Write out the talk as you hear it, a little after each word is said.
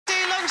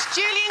Is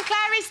Julian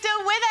Clary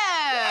still with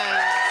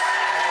us?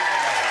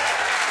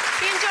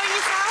 You enjoying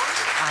yourself?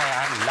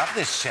 I love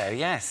this show,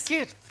 yes.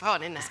 Good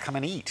fun, isn't it? Let's come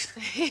and eat.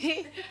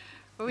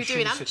 Well, we're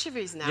doing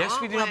anchovies now,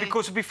 yes, we do now,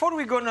 because before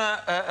we're going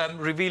to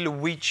reveal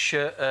which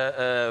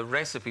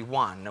recipe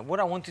won, what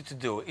I wanted to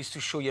do is to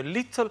show you a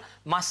little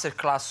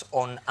masterclass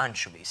on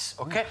anchovies,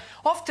 OK?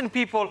 Often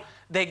people,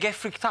 they get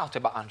freaked out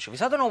about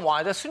anchovies. I don't know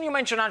why. As soon as you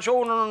mention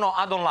anchovy, oh, no,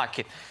 I don't like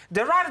it.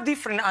 There are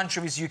different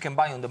anchovies you can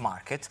buy on the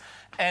market,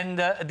 and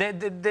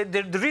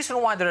the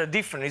reason why they are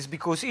different is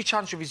because each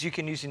anchovies you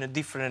can use in a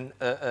different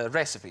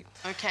recipe.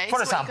 OK.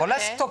 For example,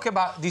 let's talk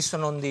about this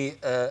one on the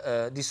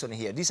this one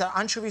here. These are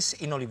anchovies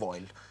in olive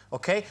oil.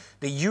 OK?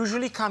 They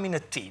usually come in a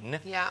tin.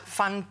 Yeah.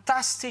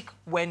 Fantastic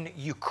when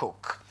you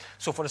cook.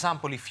 So, for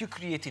example, if you're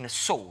creating a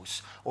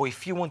sauce, or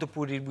if you want to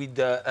put it with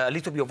a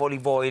little bit of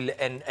olive oil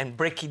and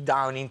break it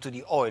down into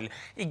the oil,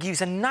 it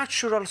gives a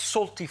natural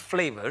salty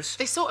flavours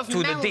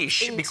to the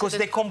dish because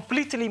they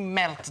completely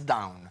melt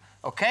down.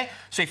 OK?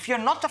 So if you're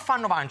not a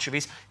fan of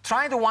anchovies,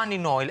 try the one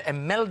in oil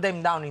and melt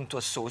them down into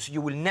a sauce. You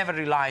will never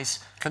realise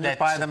Can you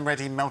buy them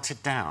ready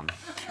melted down?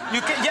 You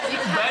can, yeah,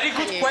 very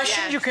good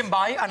question. Yes. You can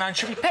buy an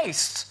anchovy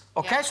paste.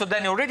 OK? Yeah. So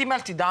then already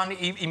melted down,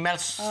 it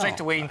melts straight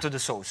away into the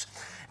sauce.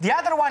 The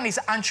other one is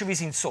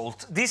anchovies in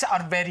salt. These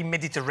are very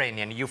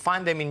Mediterranean. You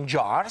find them in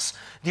jars.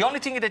 The only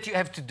thing that you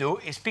have to do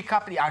is pick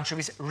up the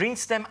anchovies,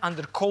 rinse them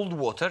under cold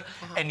water,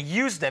 and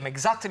use them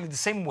exactly the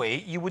same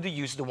way you would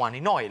use the one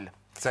in oil.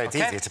 So it's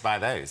easier to buy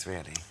those,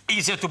 really?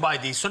 Easier to buy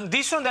this one.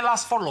 This one, they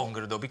last for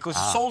longer, though, because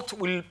salt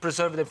will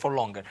preserve them for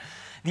longer.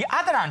 The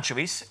other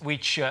anchovies,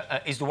 which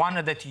is the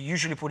one that you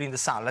usually put in the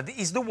salad,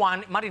 is the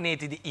one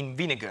marinated in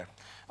vinegar,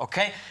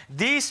 OK?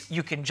 These,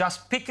 you can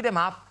just pick them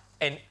up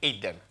and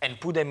eat them, and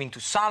put them into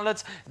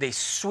salads. They're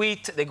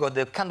sweet, they got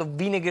the kind of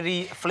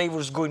vinegary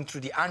flavours going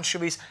through the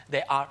anchovies.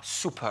 They are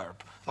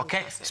superb.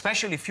 OK?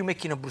 Especially if you're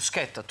making a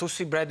bruschetta,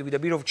 toasted bread with a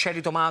bit of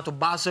cherry tomato,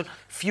 basil,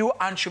 few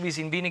anchovies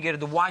in vinegar,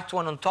 the white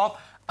one on top,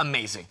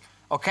 amazing.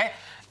 OK?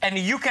 And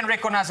you can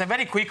recognise them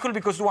very quickly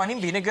because the one in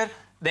vinegar,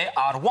 they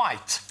are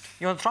white.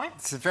 You want to try?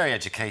 It's very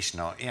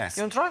educational, yes.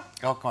 You want to try?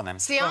 Oh, go on then.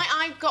 See,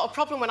 I've got a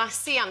problem when I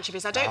see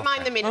anchovies. I don't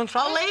mind them in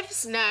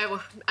olives, no.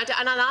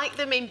 And I like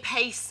them in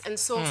pastes and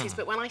sauces,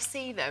 but when I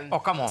see them... Oh,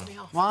 come on.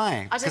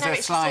 Why? I don't know,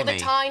 it's just all the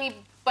tiny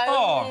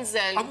bones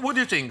and... What do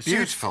you think?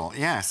 Beautiful,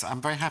 yes,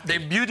 I'm very happy.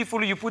 They're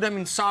beautiful, you put them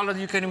in salad,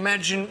 you can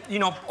imagine, you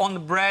know, on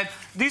the bread.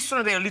 This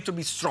one, they're a little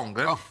bit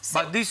stronger,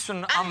 but this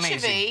one,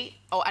 amazing.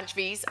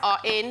 Anchovies are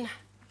in...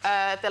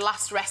 the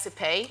last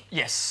recipe.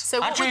 Yes.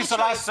 So actually, it's the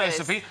last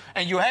recipe,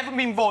 and you haven't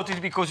been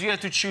voted because you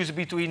had to choose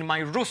between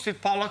my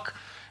roasted pollock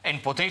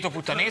and potato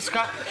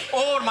puttanesca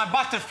or my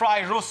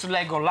butterfly roasted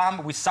leg of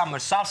lamb with summer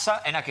salsa,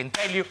 and I can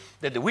tell you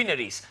that the winner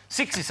is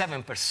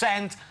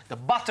 67%, the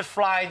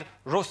butterfly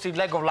roasted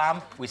leg of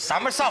lamb with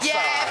summer salsa.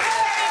 Yeah,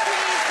 very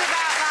pleased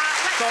about that.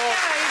 Let's go over.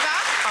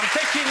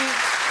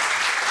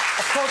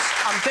 Of course,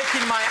 I'm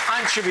taking my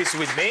anchovies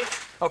with me.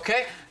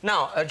 OK?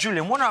 Now,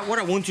 Julian, what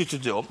I want you to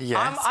do...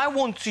 Yes? I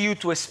want you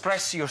to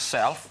express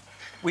yourself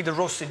with the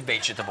roasted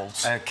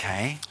vegetables.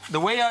 OK. The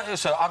way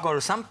so I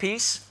got some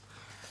peas,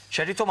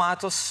 cherry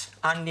tomatoes,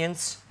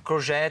 onions,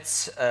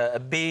 courgettes,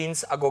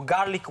 beans. I got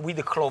garlic with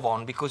the clove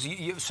on, because...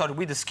 sorry,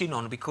 with the skin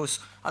on, because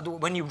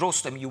when you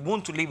roast them, you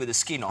want to leave the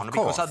skin on,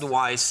 because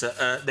otherwise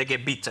they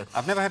get bitter.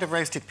 I've never had of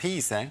roasted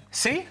peas, though.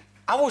 See?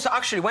 I was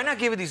actually... When I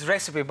gave this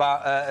recipe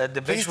about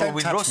the vegetable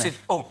with roasted...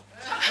 Oh.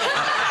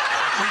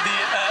 With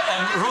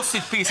the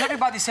roasted peas.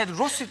 Everybody said,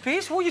 roasted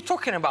peas? What are you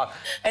talking about?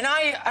 And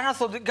I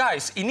thought,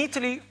 guys, in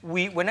Italy,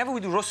 whenever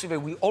we do roasted peas,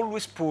 we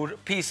always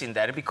put peas in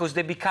there because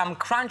they become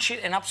crunchy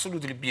and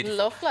absolutely beautiful.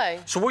 Lovely.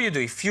 So what you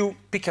do, if you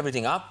pick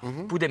everything up,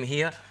 put them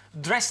here,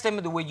 dress them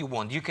the way you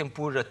want. You can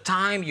put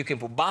thyme, you can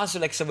put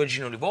basil, extra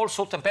virgin olive oil,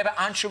 salt and pepper,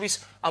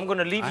 anchovies. I'm going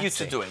to leave you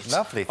to do it.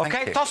 Lovely, thank you.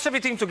 OK? Toss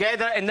everything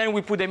together, and then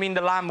we put them in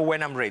the lamb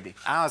when I'm ready.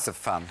 Hours of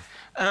fun.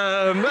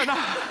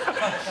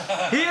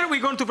 Here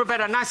we're going to prepare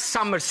a nice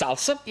summer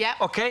salsa. Yeah.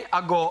 OK, I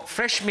got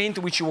fresh mint,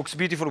 which works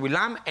beautiful with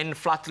lamb, and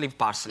flat leaf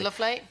parsley.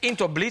 Lovely.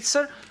 Into a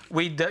blitzer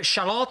with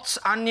shallots,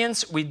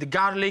 onions, with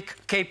garlic,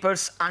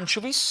 capers,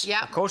 anchovies.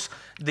 Yeah. Of course,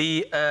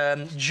 the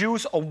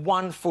juice of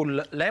one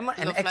full lemon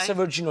and extra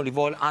virgin olive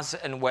oil as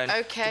and when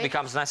it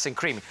becomes nice and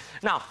creamy.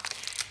 Now,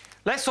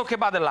 let's talk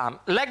about the lamb.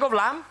 Leg of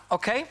lamb,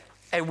 OK?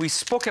 And we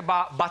spoke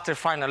about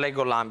butterfly and leg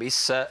of lamb.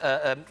 If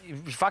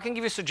I can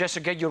give you a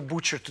suggestion, get your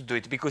butcher to do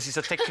it, because it's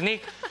a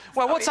technique.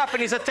 Well, what's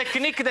happening is a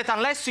technique that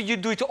unless you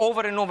do it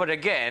over and over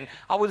again,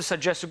 I would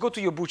suggest to go to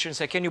your butcher and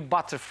say, can you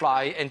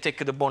butterfly and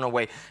take the bone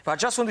away? But I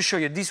just want to show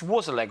you, this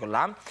was a leg of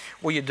lamb.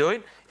 What you do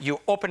it, you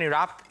open it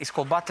up. It's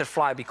called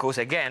butterfly because,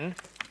 again,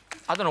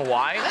 I don't know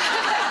why.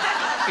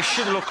 It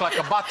should look like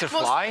a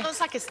butterfly. It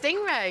looks like a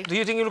stingray. Do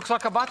you think it looks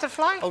like a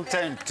butterfly? Oh,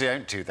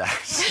 don't do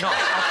that. No,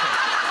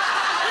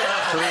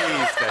 OK.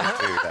 Please don't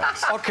do that.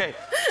 Okay,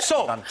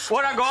 so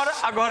what I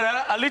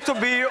got a little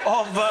bit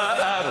of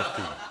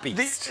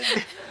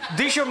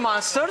Dijon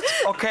mustard,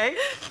 okay?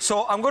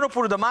 So I'm gonna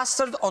put the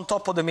mustard on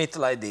top of the meat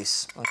like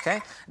this,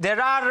 okay?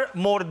 There are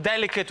more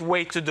delicate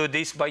ways to do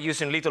this by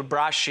using little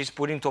brushes,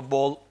 put into a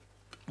bowl.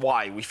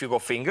 Why, if you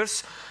got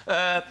fingers?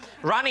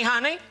 Runny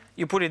honey,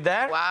 you put it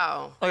there.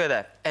 Wow. Look at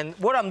that. And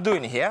what I'm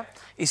doing here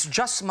is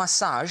just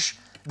massage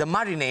the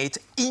marinade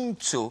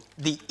into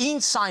the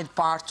inside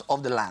part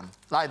of the lamb,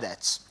 like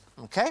that,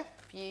 okay?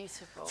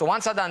 Beautiful. So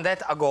once I've done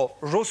that, I go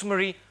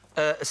rosemary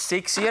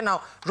sticks here.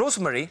 Now,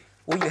 rosemary,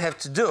 what you have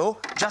to do,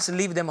 just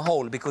leave them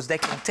whole because they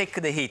can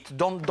take the heat.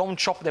 Don't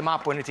chop them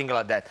up or anything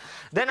like that.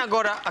 Then I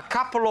got a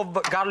couple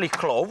of garlic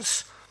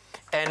cloves,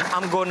 and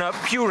I'm gonna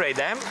puree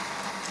them,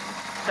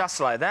 just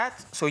like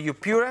that. So you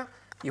puree,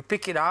 you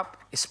pick it up,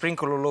 you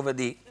sprinkle all over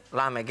the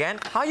lamb again.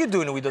 How you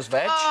doing with those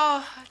veg?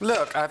 Oh.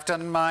 Look, I've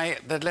done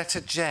the letter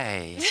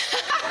J.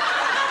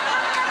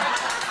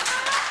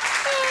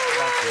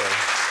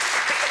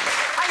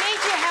 I need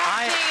your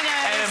help, Gino.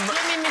 This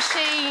blooming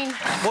machine.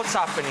 What's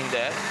happening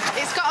there?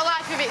 It's got a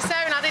life of its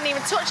own. I didn't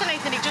even touch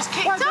anything. It just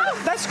kicked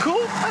off. That's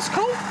cool. That's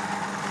cool.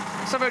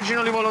 Some virgin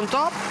olive oil on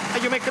top,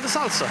 and you make the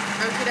salsa.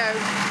 Okie doke.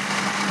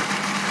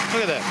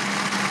 Look at that.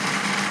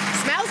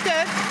 Smells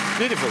good.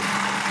 Beautiful.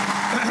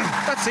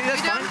 That's it.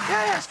 That's fine.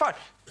 Yeah, it's fine.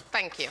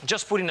 Thank you.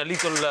 Just put in a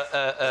little,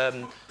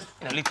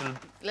 little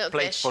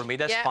plate dish. for me.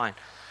 That's fine.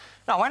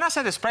 Now, when I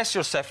said express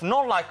yourself,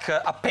 not like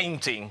a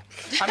painting.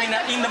 I mean,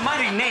 in the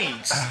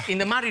marinades. In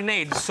the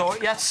marinades. So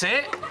that's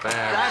it.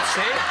 That's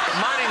it.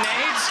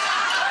 Marinades.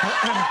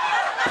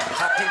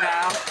 Happy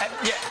now?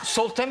 Yeah,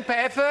 salt and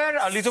pepper,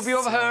 a little bit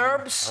of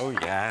herbs. Oh,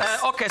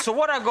 yes. Okay, so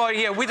what I got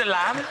here with the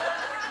lamb.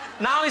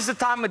 Now is the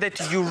time that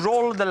you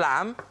roll the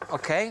lamb,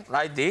 okay,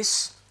 like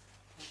this.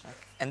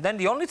 And then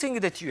the only thing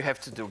that you have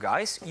to do,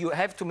 guys, you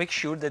have to make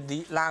sure that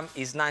the lamb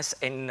is nice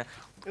and...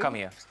 Come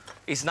here.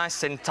 It's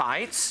nice and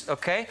tight,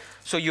 okay?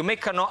 So you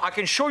make a... I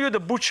can show you the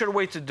butcher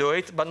way to do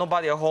it, but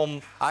nobody at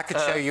home... I could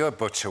show you a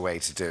butcher way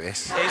to do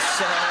it.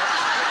 It's...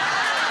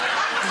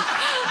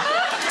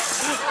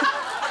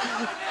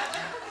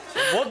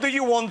 What do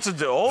you want to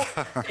do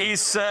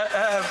is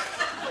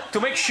to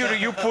make sure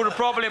you put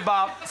probably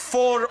about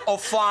 4 or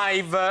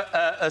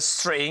 5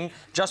 string,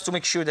 just to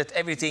make sure that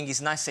everything is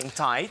nice and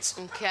tight.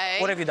 Okay.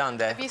 What have you done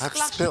there? Have you I've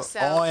splashed spilled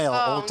yourself? oil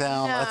all Oh,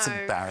 down. no. That's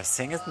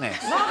embarrassing, isn't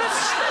it? No,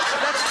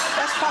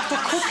 that's part of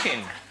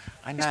cooking.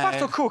 I know. It's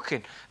part of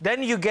cooking.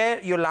 Then you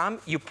get your lamb,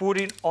 you put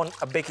it on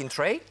a baking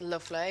tray.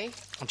 Lovely.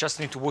 I just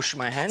need to wash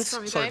my hands.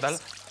 Sorry, Bella.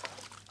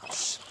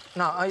 babes.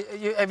 Now,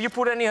 have you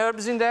put any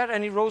herbs in there?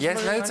 Any rosemary?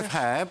 Yes, loads of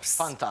herbs.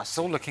 Fantastic. It's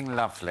all looking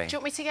lovely. Do you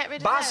want me to get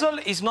rid of Basil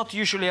is not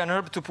usually an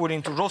herb to put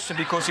into roast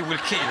because it will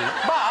kill.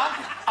 But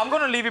I'm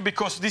going to leave it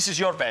because this is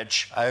your veg.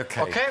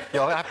 OK. OK?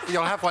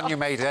 You'll have one you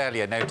made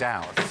earlier, no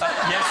doubt.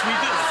 Yes, we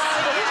do.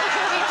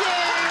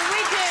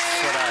 We do.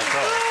 That's what I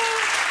thought.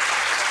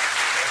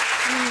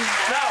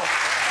 Now,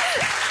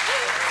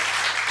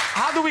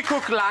 how do we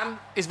cook lamb?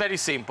 It's very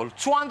simple.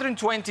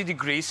 220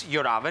 degrees,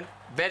 your oven,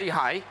 very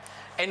high.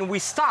 And we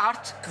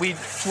start with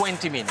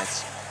 20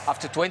 minutes.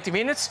 After 20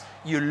 minutes,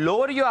 you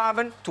lower your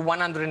oven to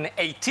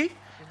 180,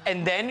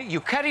 and then you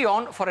carry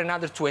on for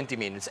another 20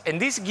 minutes. And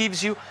this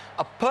gives you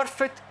a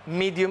perfect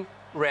medium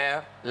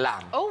rare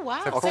lamb. Oh,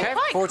 wow. So Okay.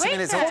 40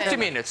 minutes altogether. 40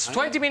 minutes.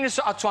 20 minutes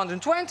at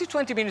 220,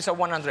 20 minutes at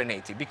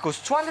 180. Because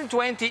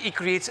 220, it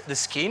creates the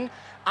skin.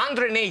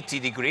 180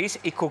 degrees,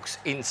 it cooks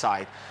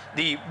inside.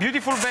 The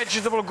beautiful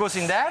vegetable goes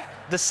in there,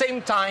 the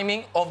same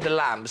timing of the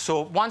lamb.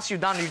 So once you're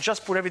done, you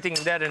just put everything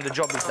in there and the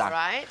job is done. All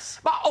right.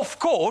 But of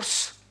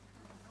course,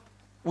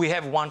 we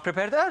have one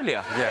prepared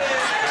earlier. Yeah.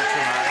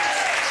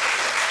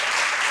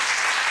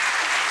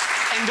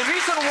 And the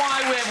reason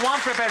why we have one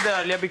prepared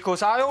earlier,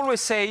 because I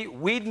always say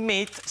with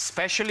meat,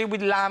 especially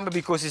with lamb,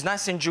 because it's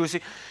nice and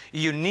juicy,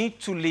 you need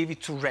to leave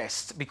it to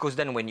rest, because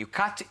then when you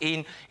cut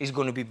in, it's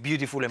going to be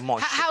beautiful and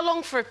moist. How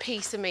long for a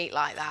piece of meat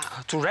like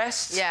that? To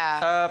rest?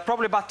 Yeah.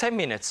 Probably about 10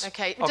 minutes.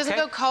 Okay. Does it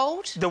go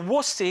cold? The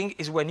worst thing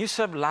is when you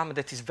serve lamb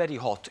that is very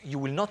hot, you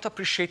will not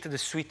appreciate the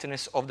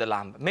sweetness of the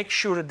lamb. Make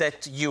sure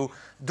that you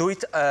do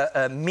it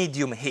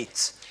medium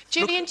heat.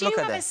 Julian, do you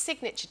have that. a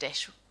signature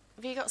dish?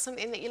 Have you got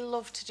something that you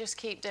love to just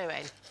keep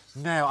doing?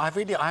 No, I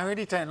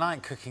really don't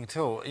like cooking at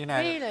all. You know,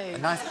 Really? a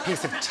nice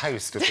piece of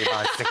toast would be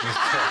my signature.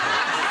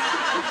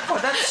 Well,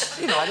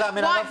 that's, you know, I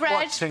mean, I White love bread,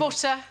 watching...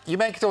 butter. You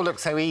make it all look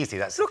so easy,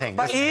 that's the thing,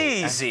 But isn't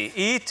it? easy.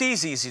 It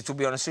is easy, to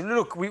be honest.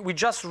 Look, we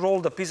just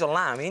rolled a piece of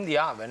lamb in the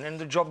oven and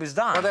the job is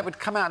done. Well, that would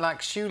come out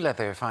like shoe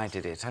leather if I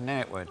did it. I know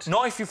it would.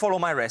 Not if you follow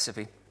my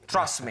recipe.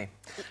 Trust me.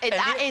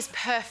 That is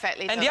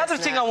perfectly done. And the other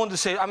isn't thing it? I want to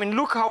say, I mean,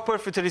 look how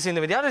perfect it is in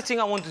the middle. The other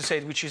thing I want to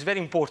say, which is very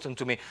important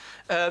to me,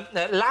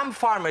 lamb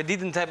farmer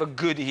didn't have a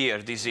good year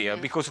this year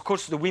because, of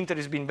course, the winter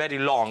has been very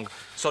long,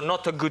 so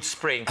not a good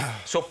spring.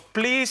 So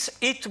please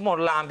eat more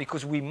lamb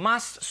because we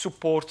must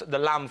support the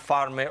lamb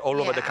farmer all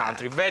over the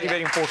country. Very,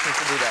 very important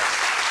to do that.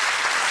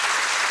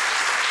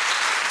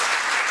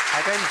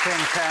 I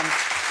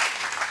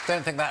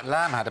don't think that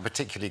lamb had a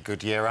particularly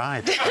good year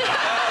either.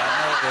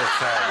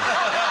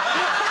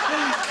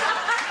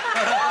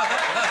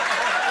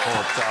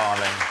 Poor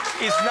darling.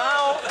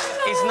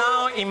 It's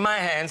now in my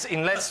hands,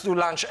 in Let's Do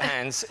Lunch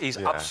hands, is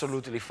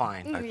absolutely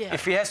fine. Yeah.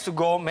 If he has to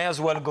go, may as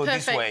well go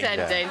this way. Perfect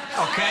ending.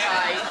 Okay?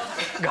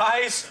 Right.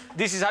 Guys,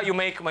 this is how you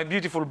make my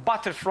beautiful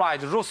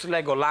butterflied roast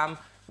Lego lamb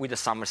with a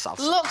summer salsa.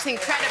 Looks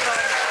incredible.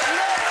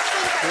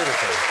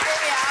 Beautiful. Here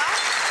we are.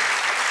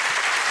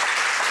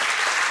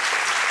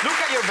 Look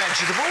at your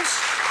vegetables.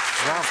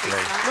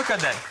 Lovely. Look at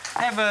that.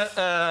 Have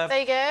a... There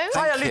you go.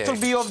 try a Thank little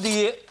you. bit of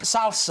the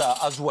salsa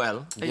as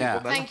well. There you Yeah. go,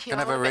 Bella. Thank you. Can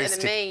have a I want a bit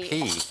of roasted the meat.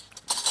 pea.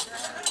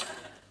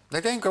 They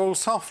don't go all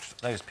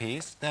soft, those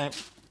peas. They're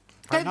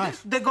very nice.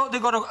 They got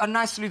a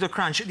nice little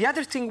crunch. The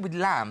other thing with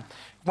lamb,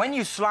 when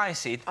you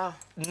slice it,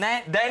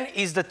 then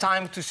is the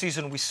time to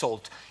season with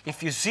salt.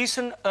 If you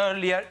season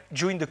earlier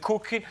during the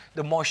cooking,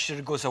 the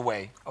moisture goes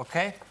away,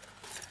 OK?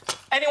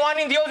 Anyone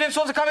in the audience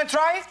want to come and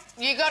try it?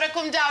 You got to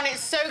come down. It's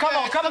so Come good.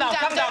 on, come down,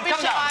 come down, Don't be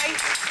come down. shy.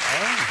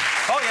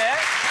 Oh, yeah?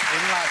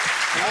 In like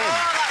Oh,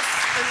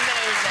 that's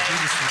amazing.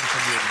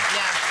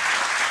 Yeah.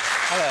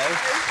 Hello.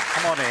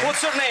 Come on in.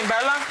 What's your name,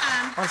 Bella?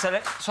 Anne. One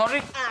second. Sorry?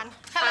 Anne.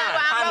 Hello,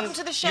 Anne. Welcome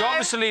to the show. You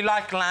obviously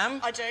like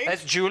lamb. I do.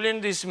 That's Julian,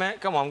 this man.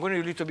 Come on, I'm going to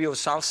do a little bit of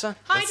salsa.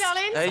 Hi,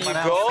 darling. There you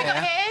Someone go. else We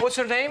got here. What's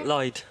your name?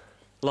 Lloyd.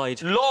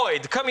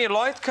 Lloyd. Come here,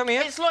 Lloyd. Come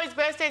here. It's Lloyd's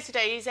birthday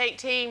today. He's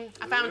 18.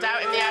 I found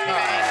out in the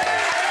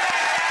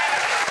advert.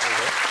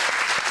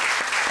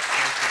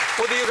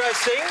 What do you guys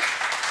think?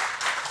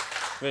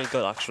 Really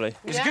good, actually.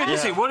 It's good,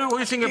 isn't it? What do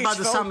you think about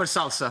the Beautiful. summer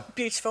salsa?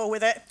 Beautiful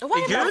with it. What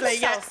You about good? the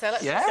Yeah. salsa?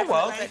 Let's Yeah, just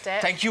well, look at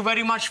it. thank you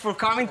very much for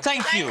coming.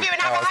 Thank you. Thank you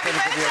and have a it's happy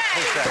gonna give you a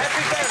birthday. push out.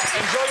 Happy birthday.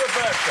 Enjoy your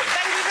birthday.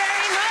 Thank you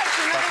very much.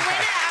 Another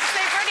winner.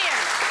 Absolutely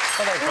brilliant.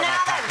 Hello, Now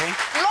Donna then,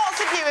 lots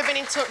of you have been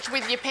in touch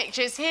with your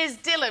pictures. Here's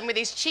Dylan with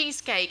his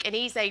cheesecake, and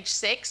he's age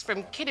 6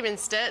 from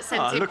Kidderminster,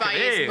 sent in look by at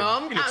his him.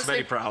 mum. He looks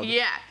very proud.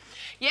 Yeah.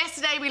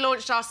 Yesterday, we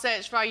launched our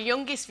search for our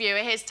youngest viewer.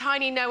 Here's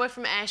tiny Noah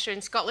from Ayrshire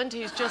in Scotland,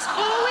 who's just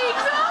 4 weeks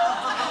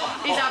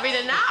old. He's having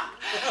a nap.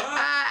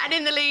 And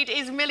in the lead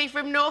is Millie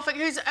from Norfolk,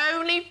 who's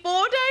only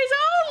 4 days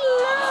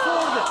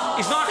old.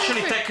 He's not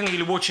actually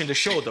technically watching the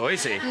show, though,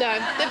 is he? No,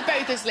 they're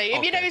both asleep.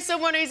 If you Okay. know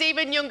someone who's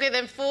even younger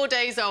than 4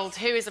 days old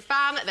who is a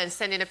fan, then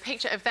send in a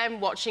picture of them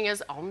watching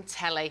us on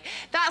telly.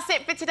 That's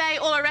it for today.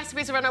 All our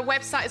recipes are on our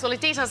website as well as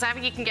details of how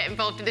you can get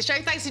involved in the show.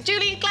 Thanks to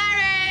Julian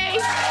Clary.